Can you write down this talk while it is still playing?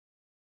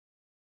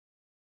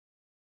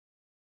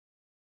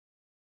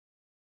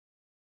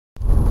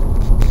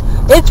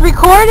It's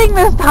recording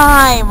this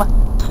time!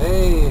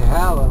 Hey,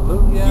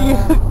 hallelujah!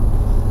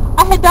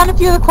 I had done a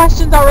few of the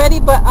questions already,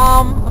 but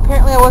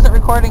apparently I wasn't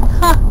recording.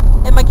 Huh.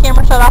 And my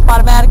camera shut off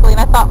automatically, and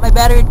I thought my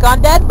battery had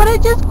gone dead, but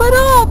it just went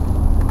off!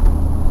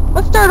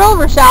 Let's start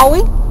over, shall we?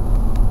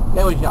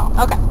 Yeah, we shall.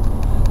 Okay.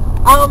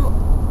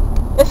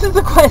 This is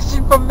a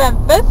question from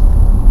Memphis.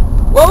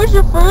 What was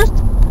your first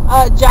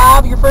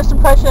job, your first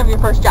impression of your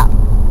first job?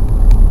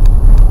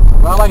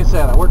 Well, like I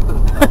said, I worked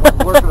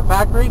at a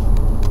factory.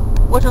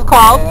 Which was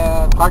called?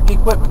 And Clark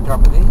Equipment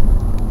Company.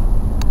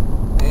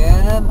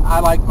 And I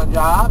liked my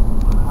job.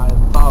 I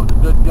thought it was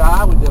a good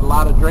job. We did a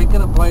lot of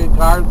drinking and playing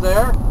cards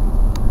there.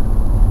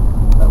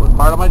 That was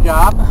part of my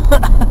job.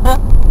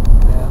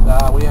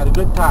 And we had a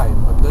good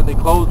time. But then they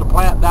closed the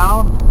plant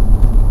down.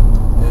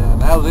 And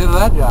that was the end of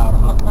that job.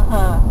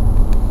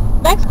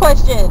 Next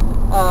question.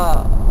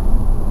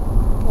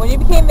 When you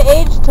became the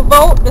age to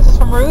vote, this is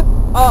from Ruth,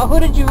 who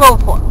did you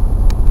vote for?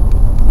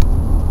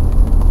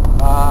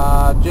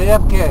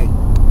 JFK.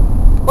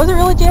 Was it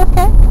really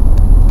JFK?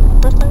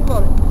 First time you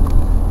voted.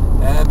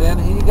 And then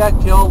he got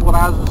killed when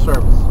I was in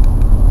service.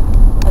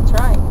 That's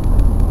right.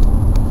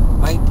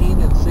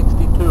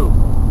 1962.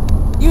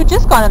 You had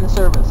just gone in the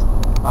service.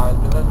 I've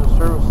been in the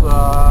service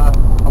a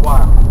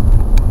while.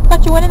 I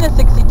thought you went in in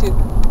 62.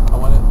 I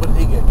went in, when did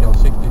he get killed?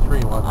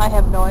 63, wasn't it? I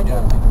have no idea.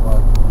 Yeah, I think it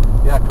was.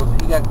 Yeah, because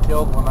he got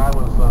killed when I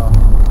was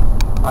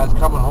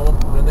coming home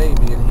from the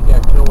Navy, and he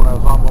got killed when I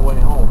was on my way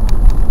home.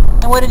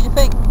 And what did you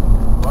think?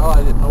 Well,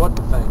 I didn't know what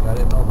to think. I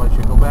didn't know if I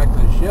should go back to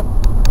the ship.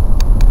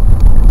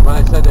 But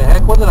I said, to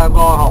heck with it, I'm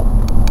going home.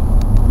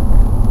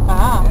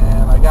 Ah.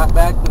 And I got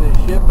back to the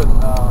ship, and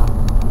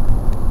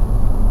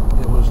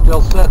it was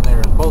still sitting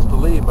there. It was supposed to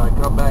leave, but I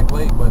come back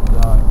late. But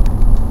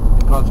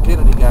because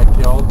Kennedy got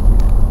killed,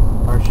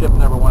 our ship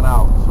never went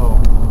out. So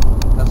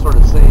that sort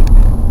of saved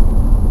me.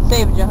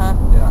 Saved you, huh?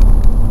 Yeah.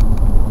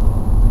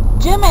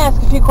 Jim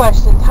asked a few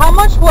questions. How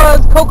much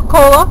was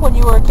Coca-Cola when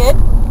you were a kid?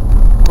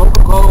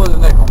 Coca-Cola was a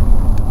nickel.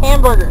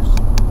 Hamburgers.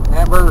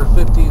 Hamburgers,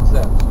 15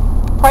 cents.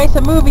 Price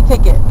of movie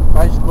ticket.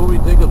 Price of movie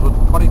tickets was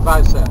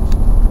 25 cents.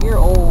 You're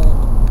old.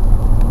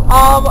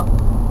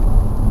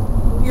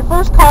 Your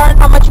first car and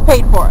how much you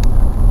paid for it?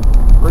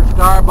 First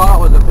car I bought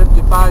was a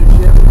 55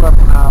 Chevy when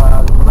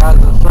I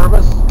was in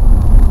service.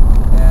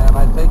 And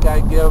I think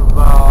I give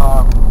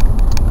about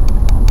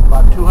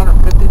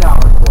 $250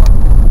 for it.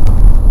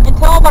 And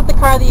tell about the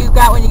car that you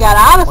got when you got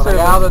out of service.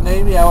 When I got out of the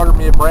Navy, I ordered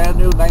me a brand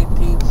new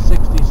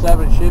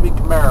 1967 Chevy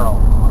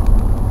Camaro.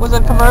 Was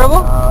it a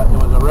convertible? And, it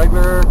was a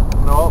regular,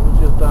 no, it was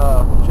just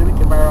a Chevy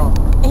Camaro.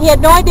 And he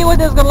had no idea what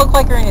it was going to look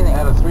like or anything? It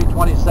had a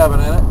 327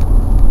 in it,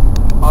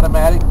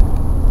 automatic,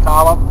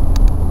 column,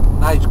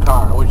 nice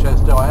car. I wish I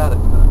still had it.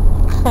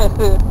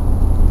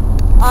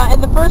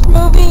 In the first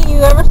movie you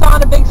ever saw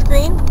on a big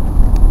screen?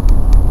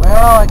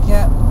 Well, I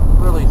can't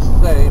really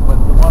say, but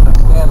the one that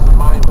stands in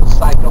mind was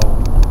Psycho.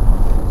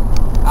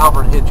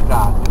 Alfred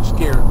Hitchcock. It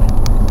scared me.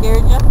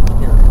 Scared you?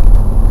 Scared me.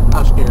 I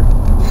was scared.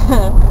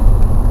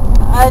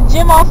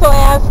 Jim also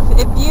asks,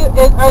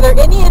 are there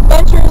any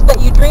adventures that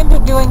you dreamed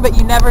of doing but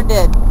you never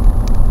did?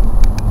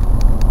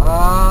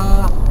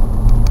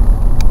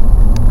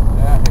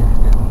 Yeah,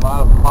 a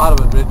lot of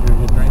adventures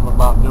you dream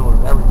about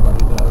doing.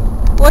 Everybody does.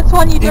 What's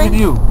one you dream? Even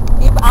you.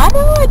 I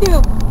know I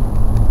do.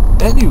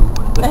 And you.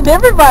 And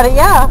everybody,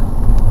 yeah.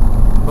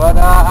 But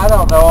I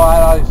don't know.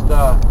 I always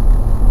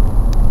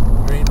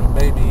dream of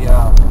maybe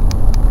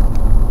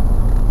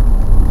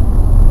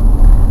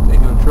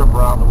taking a trip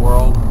around the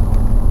world.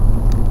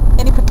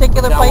 Any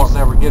particular That I place? won't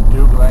never get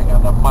to because I ain't got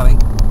enough money.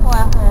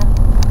 Well,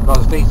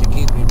 Because Stacy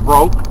keeps me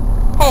broke.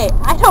 Hey,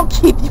 I don't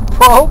keep you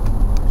broke.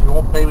 She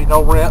won't pay me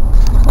no rent.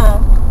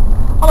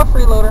 I'm a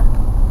freeloader.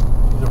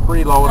 She's a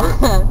freeloader.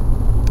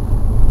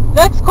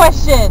 Next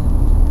question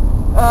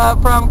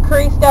from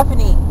Curry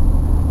Stephanie.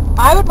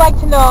 I would like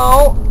to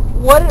know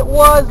what it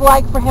was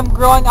like for him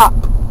growing up.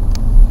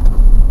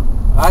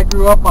 I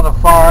grew up on a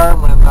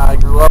farm, and I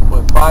grew up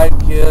with 5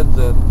 kids,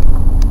 and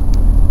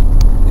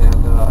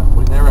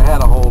we never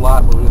had a whole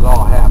lot, but we was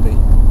all happy.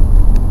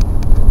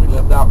 And we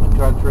lived out in the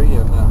country,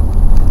 and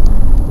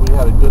we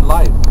had a good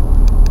life.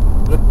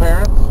 Good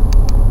parents.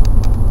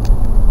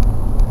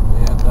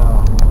 And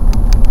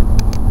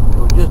it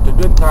was just a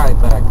good time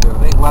back then.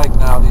 It ain't like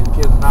now. These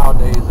kids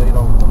nowadays, they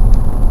don't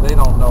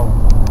know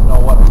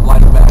what it was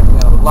like back then.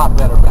 It was a lot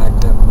better back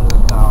then than it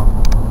is now.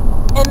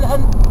 And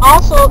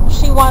also,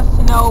 she wants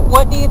to know,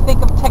 what do you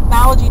think of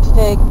technology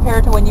today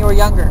compared to when you were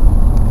younger?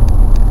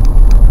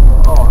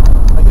 Oh,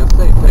 like I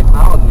say,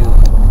 technology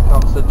has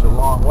come such a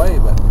long way,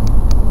 but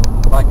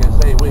like I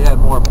say, we had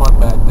more fun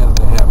back then than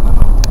they have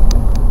now.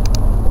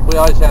 We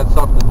always had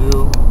something to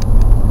do.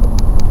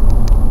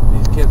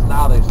 These kids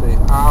now, they say,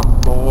 I'm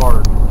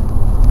bored.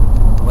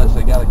 Unless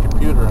they got a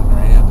computer in their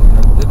hand, and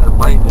then they're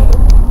brain dead.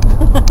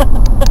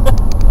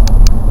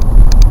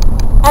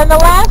 And the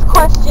last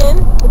question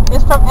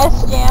is from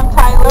S-Jam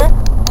Tyler,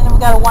 and we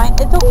got a wine.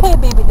 It's okay,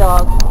 baby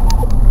dog.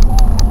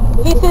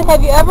 He said,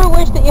 have you ever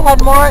wished that you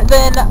had more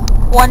than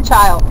one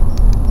child?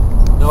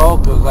 No,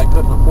 because I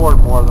couldn't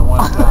afford more than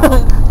one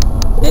child.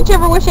 Didn't you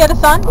ever wish you had a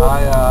son?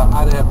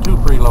 I'd have 2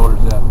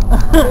 freeloaders then.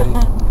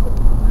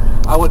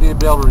 I wouldn't even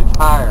be able to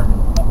retire.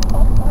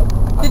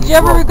 Did you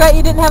ever regret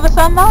you didn't have a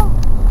son though?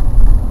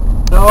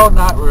 No,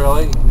 not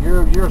really.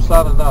 You're a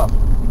son enough.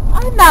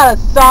 I'm not a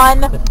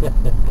son.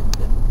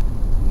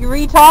 You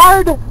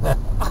retard.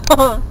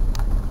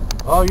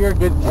 Oh, you're a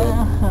good kid.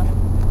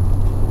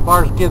 As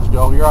far as kids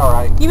go, you're all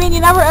right. You mean you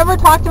never ever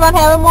talked about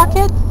having more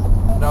kids?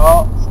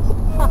 No.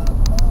 Huh.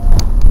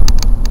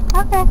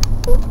 Okay.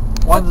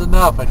 One's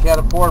enough. I can't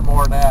afford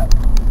more than that.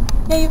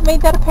 Yeah, you've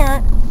made that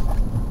apparent.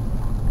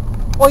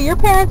 Well, your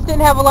parents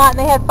didn't have a lot and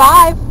they had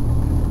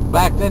 5.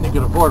 Back then you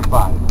could afford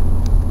 5.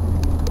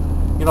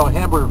 You know,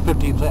 hamburger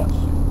 15 cents.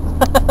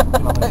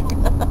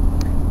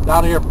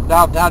 Down here,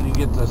 downtown, you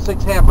get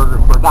 6 hamburgers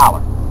for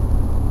 $1.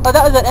 Oh,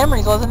 that was at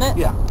Emery's, wasn't it?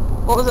 Yeah.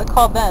 What was it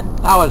called then?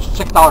 Now it's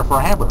 $6 for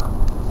a hamburger.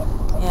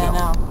 Yeah, I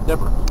know.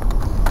 Different.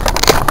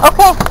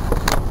 Okay.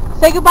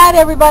 Say goodbye to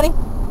everybody.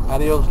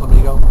 Adios,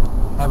 amigo.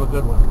 Have a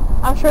good one.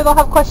 I'm sure they'll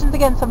have questions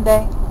again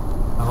someday.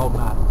 I hope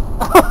not.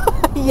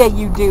 Yeah,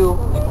 you do.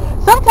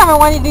 Sometime I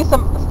want you to do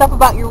some stuff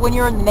about when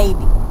you were in the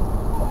Navy.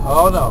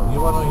 Oh, no.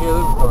 You want to hear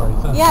them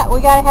stories, huh? Yeah, we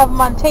got to have them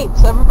on tape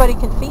so everybody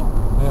can see them.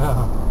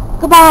 Yeah.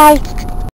 Goodbye.